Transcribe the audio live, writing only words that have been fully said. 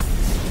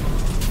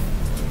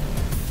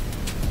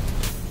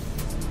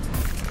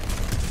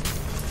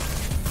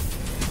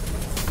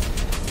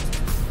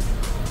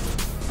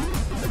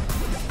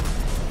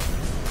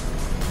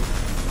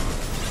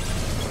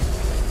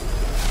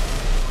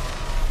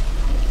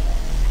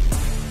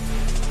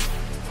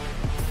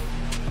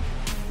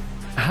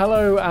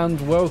Hello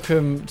and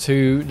welcome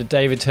to the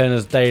David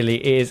Turner's Daily.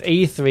 It is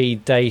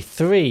E3 Day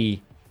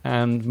 3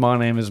 and my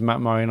name is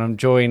Matt Murray and I'm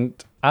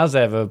joined as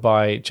ever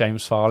by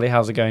James Farley.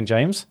 How's it going,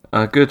 James?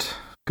 Good,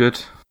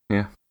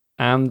 yeah.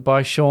 And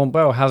by Sean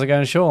Bell. How's it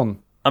going, Sean?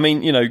 I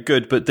mean,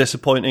 good but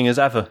disappointing as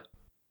ever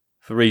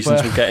for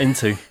reasons we'll get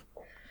into.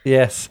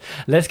 Yes,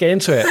 let's get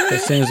into it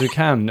as soon as we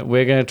can.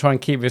 We're going to try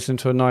and keep this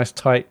into a nice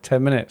tight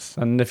 10 minutes.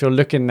 And if you're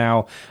looking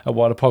now at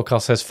what the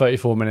podcast says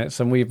 34 minutes,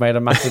 and we've made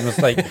a massive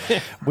mistake.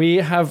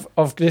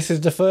 This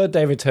is the third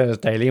David Turner's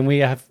Daily, and we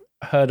have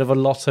heard of a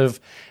lot of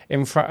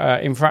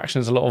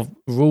infractions, a lot of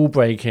rule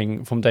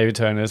breaking from David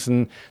Turner's.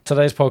 And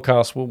today's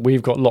podcast,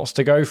 we've got lots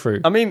to go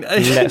through. I mean,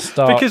 let's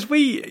start. Because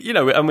we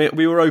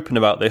were open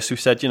about this. We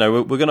said,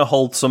 we're going to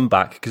hold some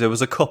back because there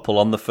was a couple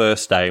on the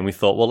first day, and we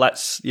thought, well,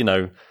 let's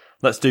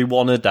do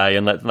one a day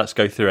and let's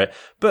go through it.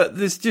 But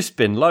there's just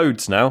been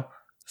loads now.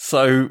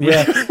 So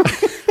yeah.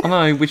 I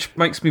know, which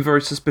makes me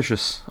very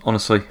suspicious,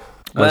 honestly.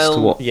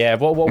 We'll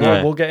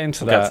get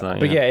into that.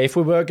 But yeah, if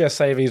we were going to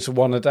say these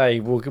one a day,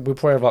 we'll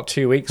probably have like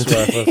 2 weeks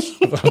worth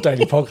of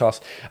daily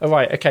podcast. All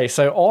right, okay.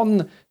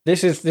 So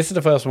this is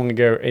the first one to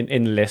go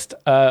in the list.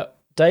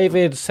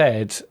 David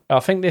said, I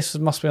think this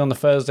must be on the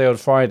Thursday or the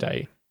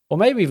Friday, or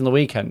maybe even the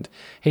weekend.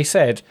 He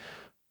said,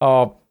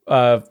 I've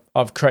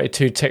created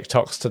 2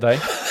 TikToks today.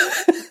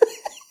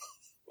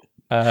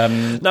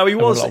 Now he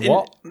was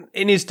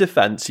in his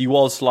defense, he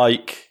was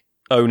like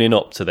owning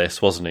up to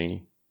this, wasn't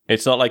he?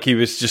 It's not like he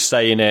was just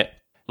saying it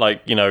for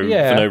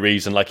no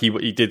reason. Like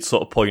he did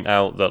sort of point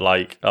out that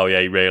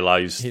he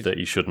realised that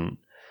he shouldn't.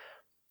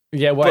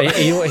 Yeah, well,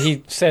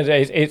 he said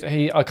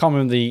I can't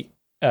remember the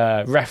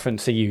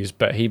reference he used,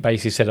 but he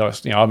basically said,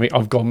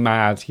 I've gone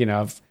mad.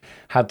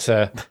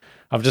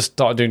 I've just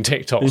started doing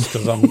TikToks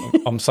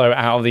because I'm so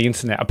out of the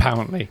internet,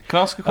 apparently. Can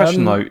I ask a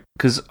question, though?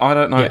 Because I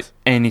don't know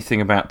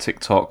anything about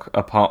TikTok,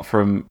 apart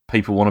from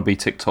people want to be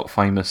TikTok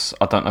famous.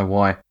 I don't know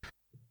why.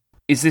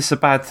 Is this a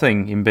bad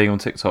thing in being on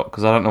TikTok?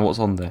 Because I don't know what's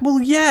on there.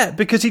 Well, yeah,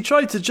 because he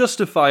tried to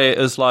justify it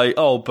as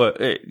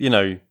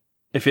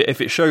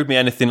if it showed me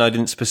anything I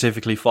didn't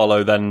specifically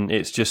follow, then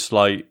it's just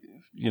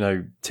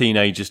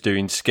teenagers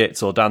doing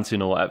skits or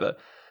dancing or whatever.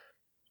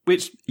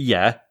 Which,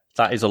 yeah,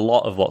 that is a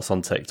lot of what's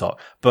on TikTok.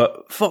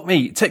 But fuck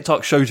me,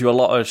 TikTok shows you a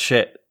lot of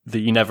shit that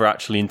you never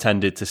actually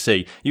intended to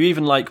see. You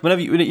even whenever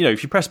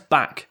if you press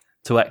back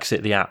to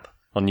exit the app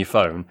on your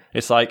phone,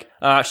 it's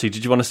actually,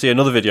 did you want to see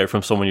another video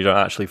from someone you don't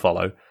actually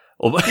follow?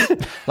 Or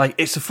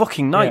it's a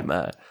fucking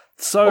nightmare. Yeah.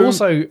 So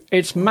also,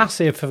 it's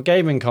massive for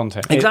gaming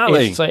content.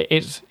 Exactly,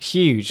 it's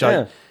huge.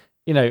 Yeah.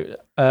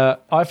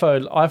 I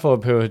follow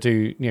people who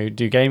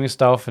do gaming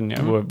stuff,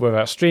 and whether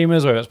it's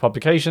streamers, whether it's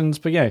publications.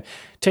 But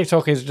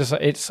TikTok is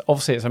it's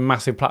a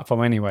massive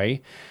platform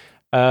anyway,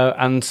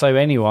 and so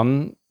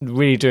anyone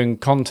really doing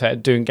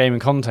gaming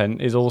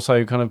content is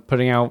also kind of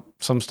putting out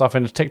some stuff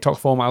in a TikTok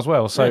format as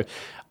well. So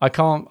I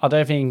don't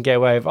think you can get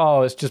away with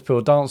it's just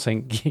people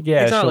dancing.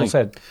 Yeah, exactly. Sean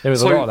said there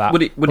was a lot of that.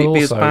 Would it be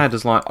as bad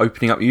as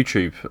opening up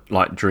YouTube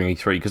during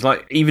E3? Because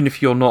even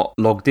if you're not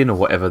logged in or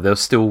whatever, there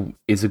still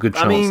is a good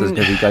chance there's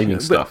going to be gaming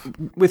stuff.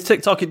 With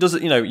TikTok, it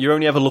doesn't. You're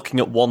only ever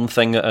looking at one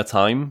thing at a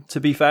time. To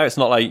be fair, it's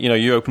not like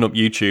you open up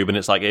YouTube and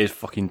it's here's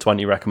fucking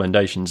 20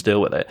 recommendations. Deal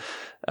with it.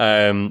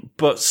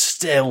 But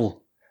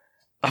still,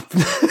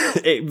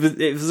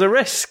 it was a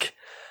risk.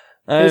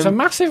 It's a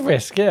massive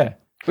risk. Yeah.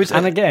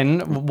 And again,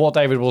 what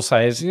David will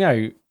say is,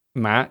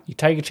 Matt, you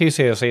take it too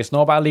seriously. It's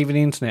not about leaving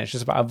the internet. It's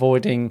just about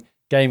avoiding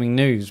gaming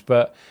news.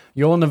 But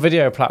you're on a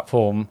video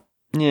platform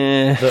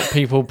that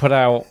people put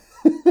out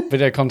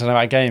video content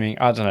about gaming.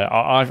 I don't know.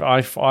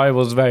 I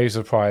was very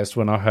surprised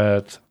when I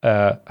heard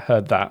that.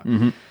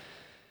 Mm-hmm.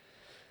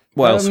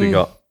 What else we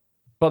got?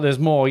 But there's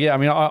more. Yeah, I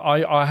mean,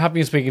 I have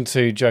been speaking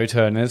to Joe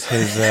Turner's,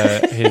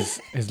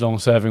 his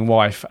long-serving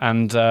wife,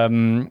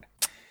 and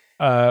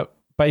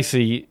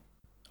basically,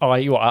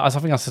 as I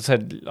think I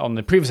said on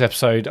the previous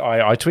episode,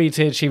 I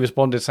tweeted. She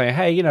responded saying,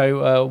 "Hey,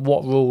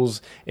 what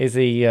rules is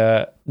he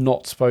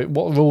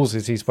What rules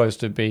is he supposed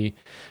to be,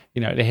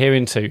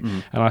 adhering to?"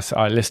 And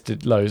I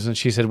listed loads, and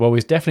she said, "Well,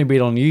 he's definitely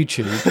been on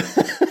YouTube."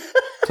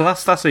 So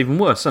that's even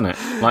worse, isn't it?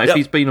 If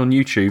he's been on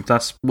YouTube,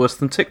 that's worse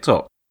than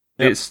TikTok.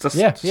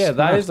 Yep.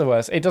 That is the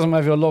worst. It doesn't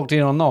matter if you're logged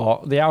in or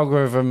not. The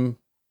algorithm,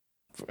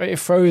 it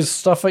throws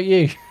stuff at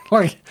you.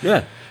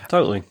 Yeah,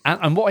 totally.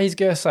 And what he's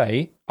going to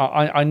say,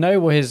 I know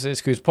what his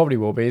excuse probably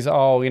will be is,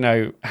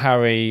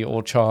 Harry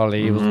or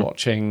Charlie was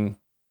watching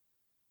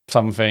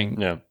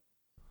something. Yeah.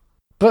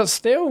 But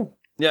still,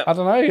 I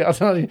don't know.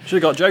 Should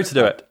have got Joe to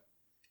do it.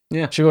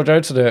 Yeah. Should have got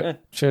Joe to do it. Yeah.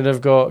 Should have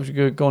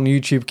gone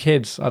YouTube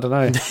Kids. I don't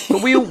know.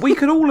 But we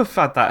could all have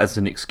had that as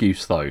an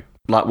excuse, though.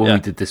 When we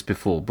did this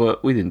before,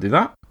 but we didn't do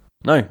that.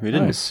 No, we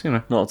didn't.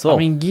 No. Not at all. I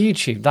mean,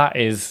 YouTube, that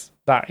is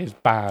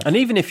bad. And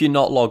even if you're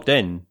not logged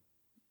in,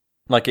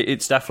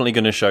 it's definitely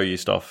going to show you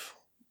stuff.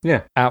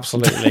 Yeah,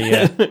 absolutely.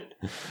 Yeah.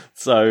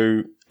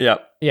 So yeah.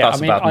 I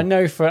mean, I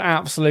know for an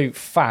absolute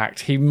fact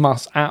he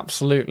must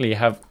absolutely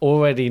have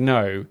already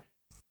know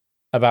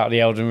about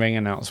the Elden Ring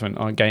announcement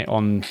on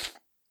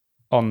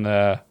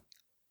the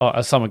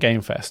at Summer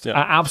Game Fest. Yeah.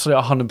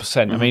 Absolutely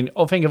 100%. I mean,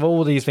 I think of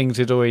all these things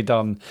he'd already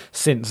done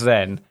since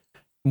then.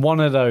 One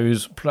of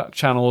those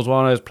channels,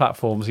 one of those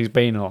platforms he's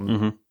been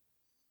on,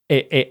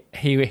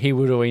 he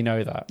would already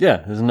know that.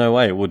 Yeah, there's no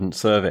way it wouldn't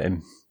serve it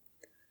him.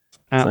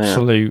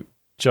 Absolute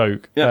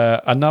joke.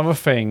 Yeah. Another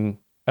thing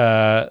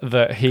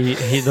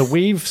that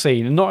we've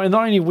seen, not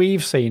only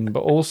we've seen,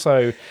 but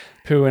also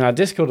who in our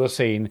Discord have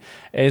seen,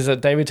 is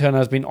that David Turner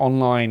has been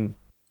online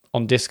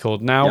on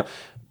Discord. Now,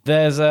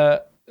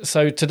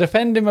 so to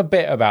defend him a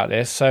bit about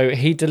this, so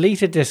he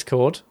deleted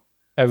Discord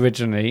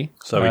originally.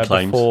 So he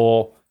claims.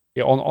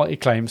 He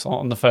claims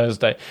on the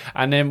Thursday,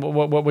 and then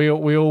we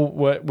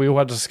all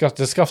had to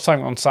discuss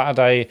something on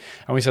Saturday,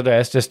 and we said,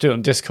 let's just do it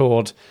on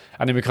Discord,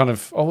 and then we kind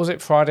of, was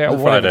it Friday or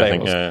whatever day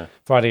it was? Yeah.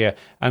 Friday, yeah,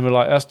 and we're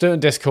like, let's do it on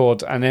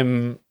Discord, and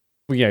then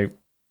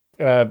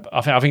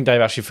I think Dave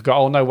actually forgot.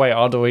 Oh no, wait!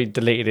 I'd already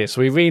deleted it,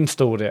 so we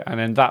reinstalled it, and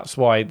then that's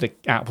why the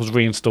app was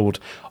reinstalled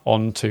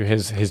onto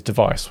his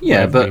device.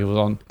 Yeah, but he was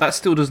on. That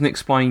still doesn't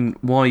explain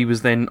why he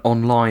was then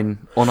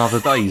online on other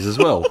days as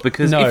well.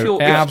 Because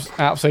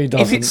absolutely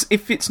doesn't.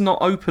 If it's not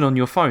open on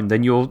your phone,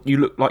 then you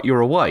look like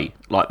you're away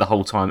like the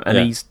whole time, and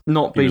he's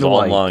not been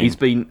away. Online. He's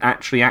been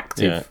actually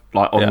active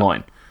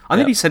online. I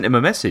think he sent him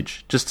a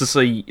message just to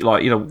see,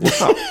 what's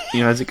up?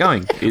 How's it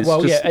going?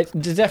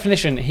 The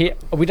definition,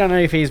 we don't know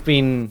if he's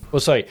been,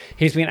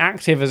 he's been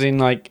active as in,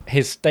 like,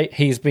 his state,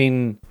 he's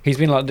been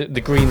like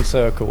the green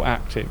circle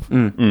active.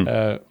 We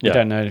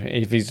don't know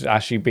if he's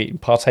actually been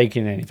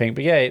partaking in anything.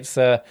 But it's,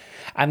 and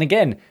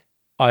again,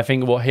 I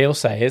think what he'll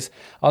say is,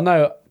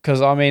 no,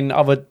 because I'm in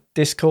other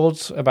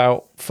Discords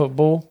about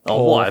football.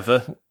 Or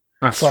whatever.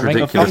 That's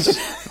ridiculous.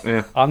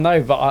 Yeah. I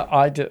know, but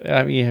but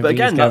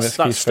again,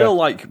 that's still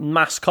like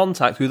mass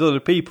contact with other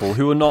people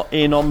who are not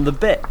in on the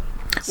bit.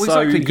 Well,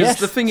 exactly, because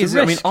the thing is,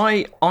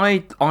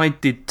 I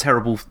did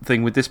terrible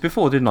thing with this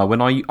before, didn't I? When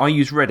I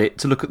used Reddit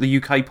to look at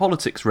the UK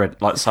politics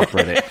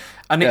subreddit,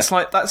 and it's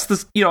like that's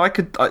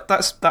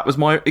that was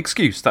my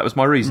excuse, that was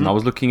my reason. I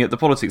was looking at the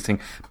politics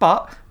thing,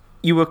 but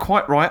you were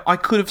quite right. I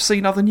could have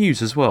seen other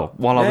news as well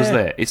while I was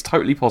there. It's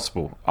totally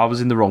possible. I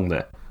was in the wrong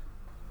there.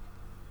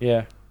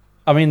 Yeah.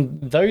 I mean,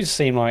 those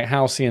seem like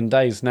halcyon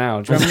days now.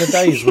 Do you remember the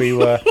days we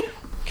were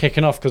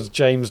kicking off because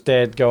James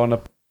dared go on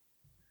a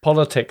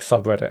politics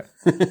subreddit?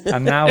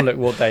 And now look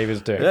what Dave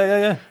is doing.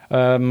 Yeah.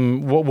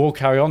 We'll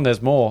carry on.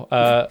 There's more.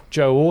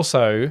 Joe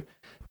also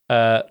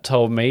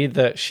told me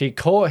that she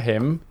caught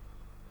him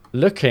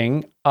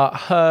looking at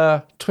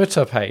her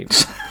Twitter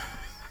page.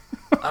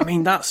 I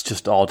mean, that's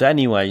just odd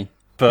anyway.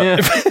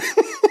 But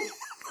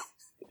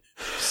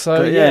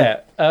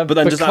but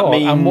then does that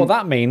mean? And what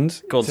that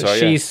means is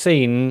she's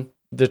seen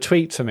the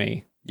tweet to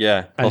me.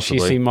 Yeah, and possibly.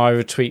 she's seen my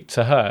retweet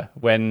to her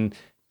when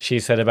she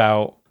said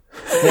about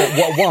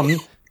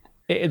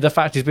the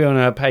fact he's been on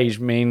her page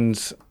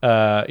means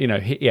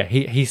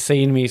he's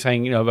seen me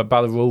saying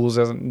about the rules,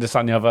 this, that,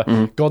 and the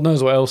other. God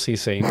knows what else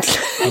he's seen.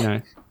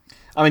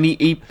 I mean,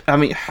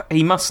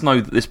 he must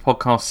know that this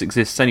podcast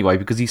exists anyway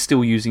because he's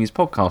still using his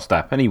podcast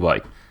app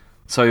anyway.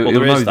 So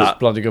he'll know that.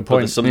 Bloody good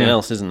point. There's something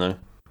else, isn't there?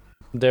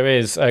 There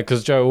is,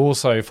 because Joe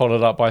also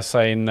followed up by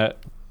saying that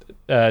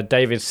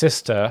David's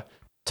sister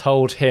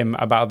told him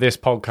about this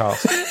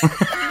podcast.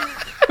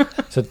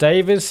 So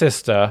David's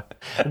sister...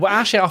 Well,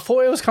 actually, I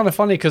thought it was kind of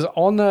funny because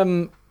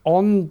on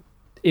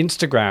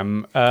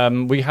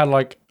Instagram, we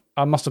had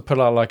I must have put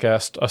out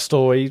a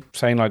story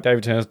saying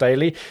David Turner's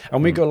Daily,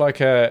 and we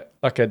got a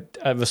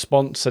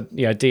response, a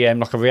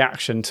DM, a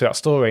reaction to that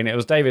story, and it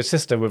was David's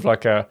sister with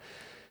a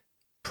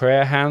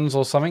prayer hands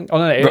or something. Oh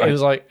no, it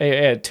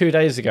was 2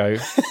 days ago.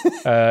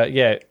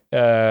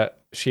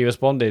 She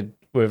responded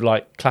with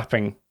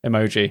clapping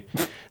emoji.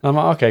 And I'm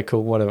like, okay,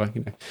 cool, whatever.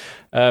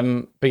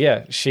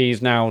 But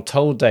she's now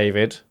told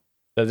David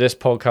that this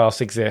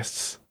podcast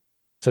exists.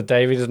 So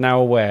David is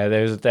now aware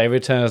there's a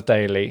David Turner's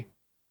Daily.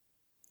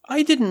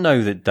 I didn't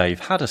know that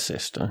Dave had a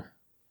sister.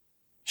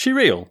 She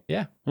real?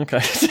 Yeah. Okay.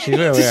 She's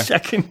real, Just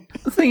checking.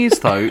 The thing is,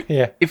 though,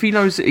 yeah. If he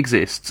knows it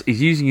exists,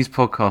 he's using his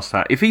podcast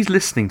app. If he's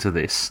listening to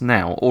this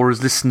now, or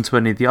has listened to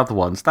any of the other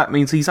ones, that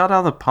means he's had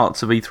other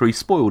parts of E3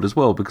 spoiled as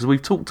well, because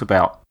we've talked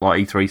about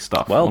E3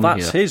 stuff. Well,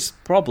 that's his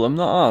problem,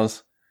 not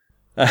ours.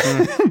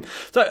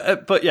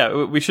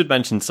 But we should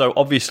mention, so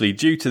obviously,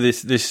 due to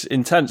this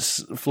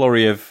intense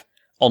flurry of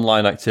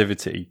online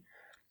activity,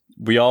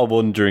 we are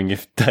wondering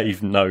if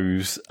Dave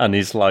knows and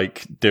is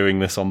doing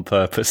this on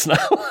purpose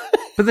now.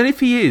 But then if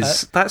he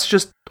is, that's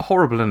just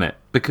horrible, isn't it?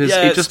 Because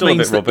it just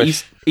means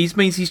that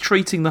he's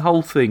treating the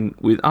whole thing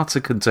with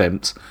utter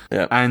contempt,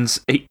 and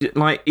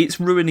it's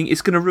ruining.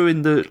 It's going to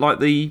ruin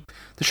the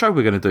show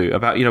we're going to do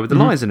about with the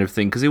lies and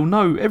everything, because he'll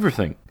know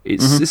everything.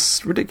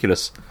 It's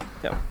ridiculous.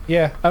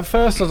 Yeah. At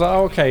first I was like,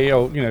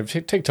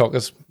 okay, TikTok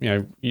is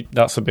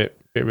that's a bit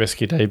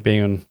risky, Dave,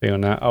 being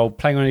on that.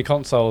 Playing on any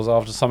consoles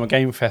after Summer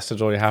Game Fest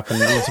has already happened.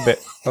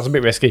 That's a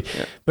bit risky.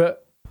 Yeah.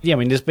 But I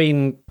mean, there's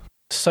been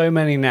so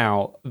many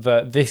now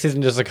that this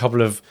isn't just a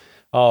couple of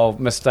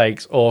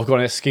mistakes or I've got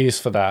an excuse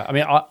for that. I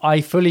mean,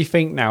 I fully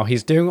think now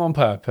he's doing it on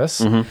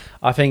purpose.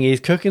 I think he's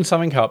cooking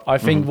something up. I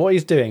think what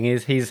he's doing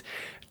is he's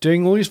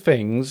doing all these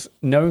things,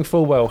 knowing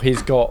full well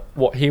he's got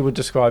what he would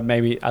describe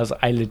maybe as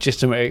a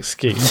legitimate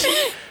excuse.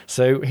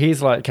 So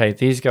he's like, okay,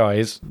 these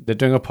guys, they're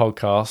doing a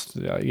podcast.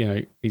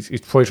 He's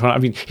probably trying. I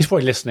mean, he's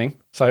probably listening.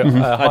 So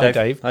hi,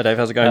 Dave. Hi, Dave.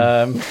 How's it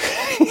going?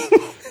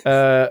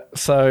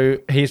 So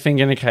he's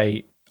thinking,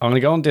 okay, I'm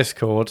going to go on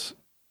Discord.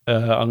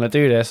 I'm going to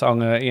do this. I'm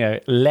going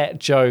to, let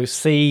Joe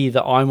see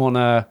that I'm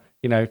on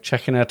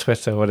checking her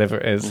Twitter or whatever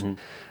it is. Mm-hmm.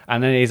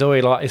 And then he's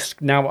already he's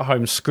now at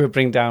home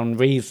scribbling down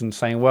reasons,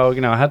 saying, well,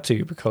 I had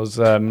to because.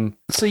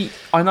 See,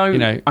 I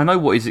know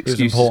what his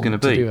excuse is going to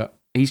be.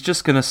 He's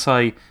just going to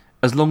say,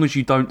 as long as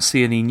you don't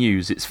see any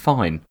news, it's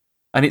fine.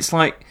 And it's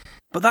like...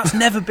 But that's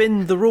never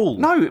been the rule.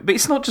 No, but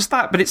it's not just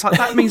that. But it's like,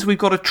 that means we've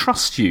got to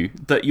trust you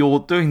that you're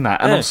doing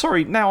that. And I'm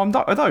sorry, now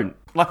I don't.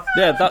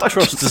 That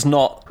trust has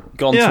not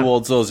gone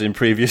towards us in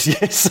previous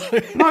years.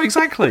 No,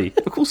 exactly.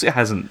 Of course it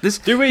hasn't.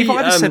 If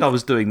I had said I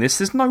was doing this,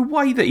 there's no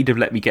way that he'd have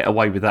let me get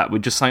away with that.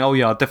 With just saying, oh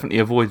yeah, I definitely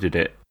avoided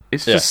it.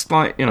 It's just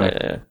like,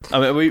 Yeah.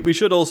 I mean, we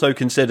should also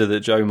consider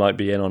that Joe might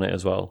be in on it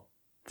as well.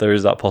 There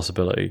is that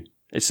possibility.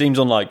 It seems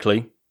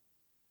unlikely.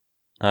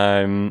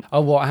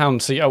 What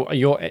Hound? So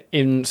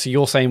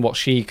you're saying what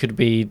she could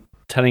be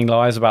telling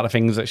lies about the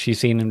things that she's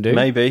seen him do?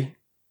 Maybe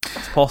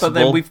it's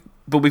possible.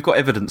 But we've got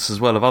evidence as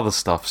well of other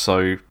stuff,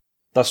 so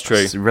that's true.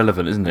 It's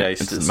irrelevant, isn't it? Yeah,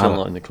 it's still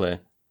not in the clear.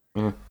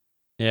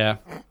 Yeah,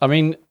 I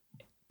mean,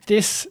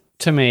 this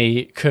to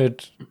me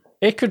could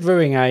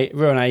ruin a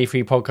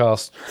E3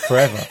 podcast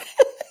forever.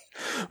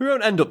 We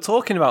won't end up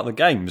talking about the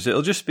games.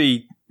 It'll just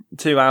be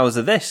 2 hours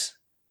of this.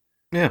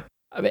 Yeah.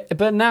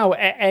 But now,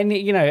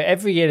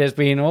 every year there's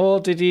been,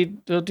 did you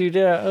do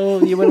that?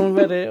 Oh, you went on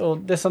Reddit, or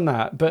this and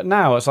that. But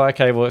now it's like,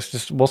 okay, well, it's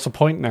just, what's the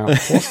point now?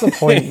 What's the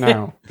point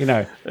now?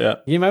 Yeah.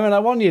 You remember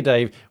that one year,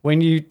 Dave,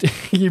 when you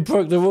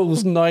broke the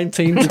rules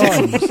 19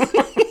 times? Do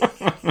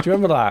you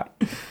remember that?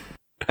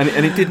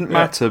 And it didn't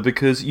matter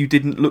because you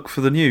didn't look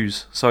for the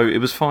news, so it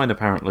was fine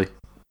apparently.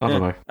 I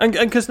don't know. And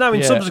because now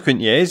in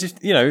subsequent years,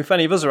 if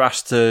any of us are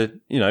asked to,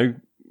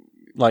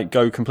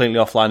 go completely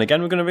offline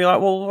again, we're going to be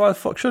like, well, why the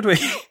fuck should we?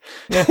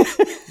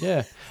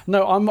 Yeah.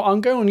 No,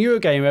 I'm going on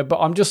Eurogamer, but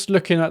I'm just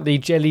looking at the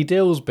Jelly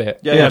Deals bit.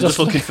 Yeah, I'm just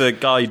looking for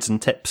guides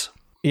and tips.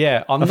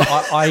 Yeah,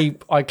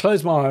 I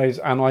close my eyes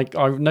and I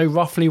know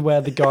roughly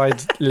where the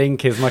guide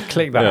link is, and I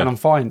click that and I'm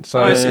fine.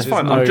 So it's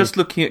fine. I'm just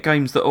looking at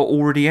games that are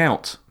already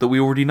out that we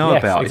already know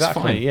about.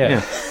 Exactly,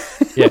 it's fine.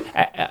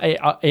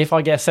 Yeah. If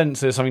I get sent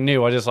to something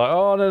new, I just like,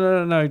 oh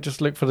no, just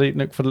look for the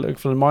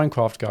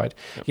Minecraft guide.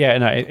 Yeah,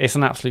 no, it's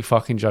an absolute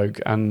fucking joke,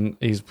 and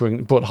he's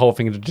brought the whole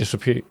thing into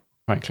disrepute.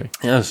 Frankly,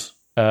 yes.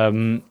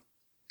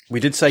 We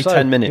did say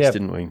 10 minutes,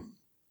 didn't we?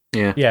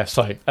 Yeah. Yeah.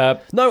 Sorry.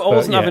 No, I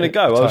wasn't having a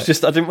go. I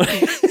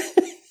didn't.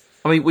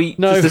 I mean,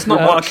 there's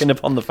not marking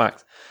upon the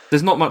fact.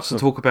 There's not much to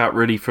talk about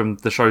really from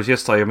the shows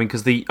yesterday. I mean,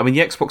 because the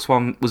Xbox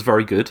One was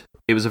very good.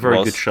 It was a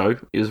very good show.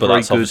 It was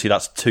very good. Obviously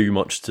that's too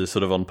much to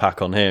sort of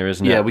unpack on here,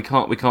 isn't it? Yeah, we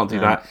can't do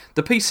that.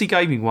 The PC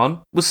gaming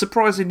one was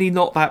surprisingly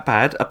not that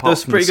bad. Apart from the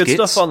skits. Pretty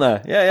good stuff on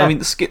there. Yeah. I mean,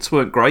 the skits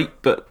weren't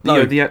great, but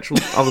the actual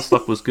other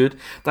stuff was good.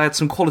 They had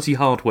some quality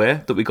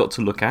hardware that we got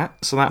to look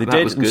at, so that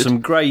was good.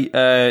 Some great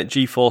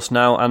GeForce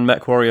Now and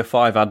MechWarrior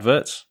 5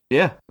 adverts.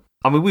 Yeah.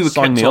 I mean, we were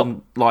kept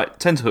on like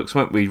tenterhooks,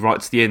 weren't we? Right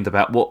to the end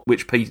about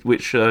which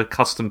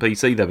custom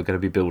PC they were going to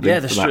be building. Yeah,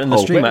 the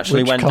stream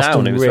actually went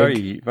down. It was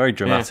very, very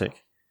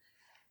dramatic.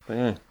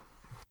 Yeah.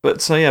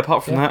 But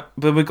apart from that,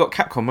 but we've got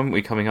Capcom, haven't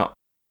we, coming up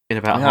in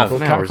about half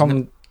an hour?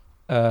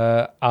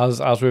 Capcom,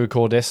 as we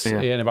record this,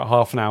 in about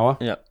half an hour.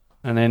 Yeah.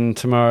 And then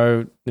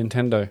tomorrow,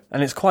 Nintendo.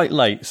 And it's quite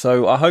late,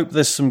 so I hope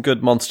there's some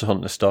good Monster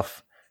Hunter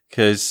stuff.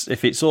 Because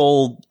if it's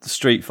all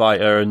Street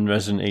Fighter and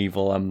Resident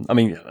Evil,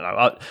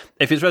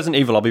 if it's Resident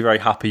Evil, I'll be very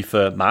happy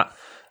for Matt.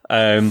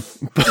 I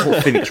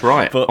want Phoenix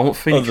Wright. I want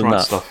Phoenix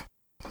Wright stuff.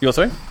 You're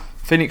sorry?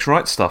 Phoenix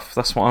Wright stuff.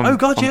 That's what I'm. Oh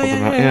God,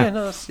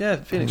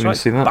 Phoenix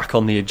Wright's back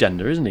on the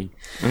agenda, isn't he?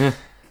 Yeah.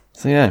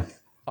 So yeah,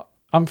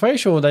 I'm pretty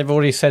sure they've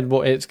already said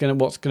what's going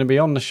to be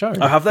on the show.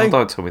 Oh, have they?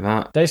 Don't tell me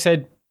that. They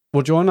said,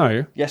 "Well, do you want to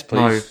know?" Yes,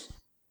 please.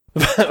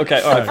 No.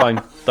 Okay, all right,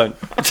 fine. Don't.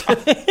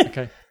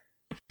 Okay.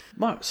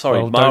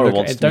 Sorry, don't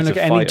look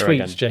at any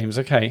tweets, again. James.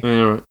 Okay.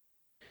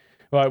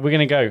 Right, we're going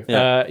to go.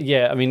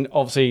 Yeah. I mean,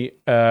 obviously,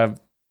 I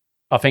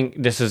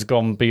think this has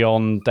gone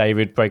beyond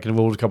David breaking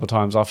the rules a couple of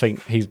times. I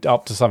think he's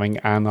up to something,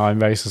 and I'm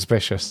very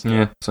suspicious.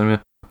 Yeah, same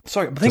here.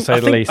 Sorry,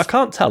 I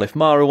can't tell if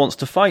Mara wants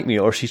to fight me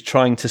or if she's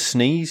trying to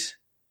sneeze.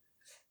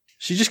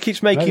 She just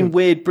keeps making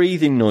weird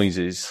breathing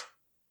noises.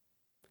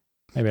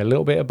 Maybe a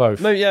little bit of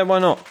both. No, yeah, why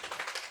not?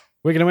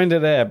 We're going to end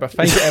it there, but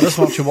thank you ever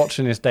so much for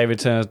watching this David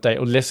Turner's Daily,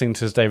 or listening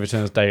to this David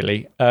Turner's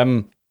Daily.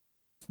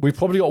 We've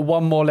probably got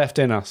one more left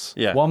in us.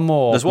 Yeah. One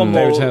more. There's one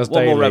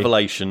more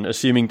revelation,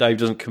 assuming Dave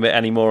doesn't commit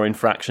any more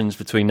infractions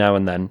between now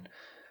and then.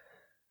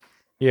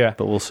 Yeah.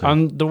 But we'll see.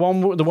 And the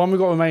one we've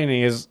got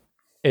remaining is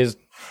it's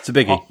a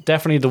biggie.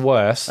 Definitely the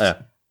worst,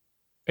 yeah.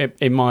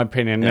 in my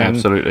opinion. Yeah,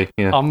 absolutely.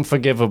 Yeah.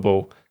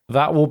 Unforgivable.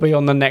 That will be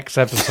on the next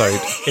episode.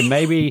 It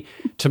may be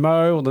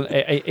tomorrow. Or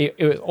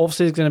it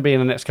obviously is going to be in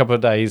the next couple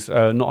of days.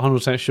 Not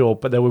 100% sure,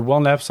 but there will be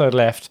one episode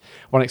left,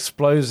 one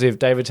explosive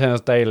David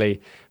Turner's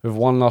Daily with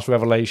one last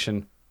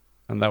revelation.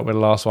 And that will be the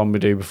last one we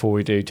do before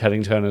we do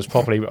Telling Turners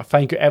properly. But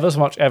thank you ever so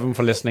much, Evan,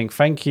 for listening.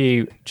 Thank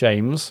you,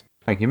 James.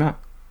 Thank you, Matt.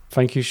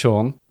 Thank you,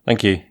 Sean.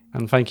 Thank you.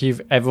 And thank you,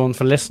 everyone,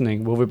 for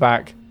listening. We'll be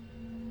back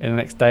in the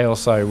next day or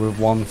so with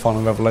one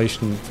final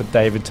revelation for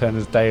David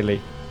Turner's Daily.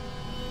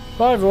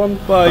 Bye, everyone.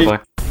 Bye.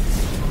 Bye-bye.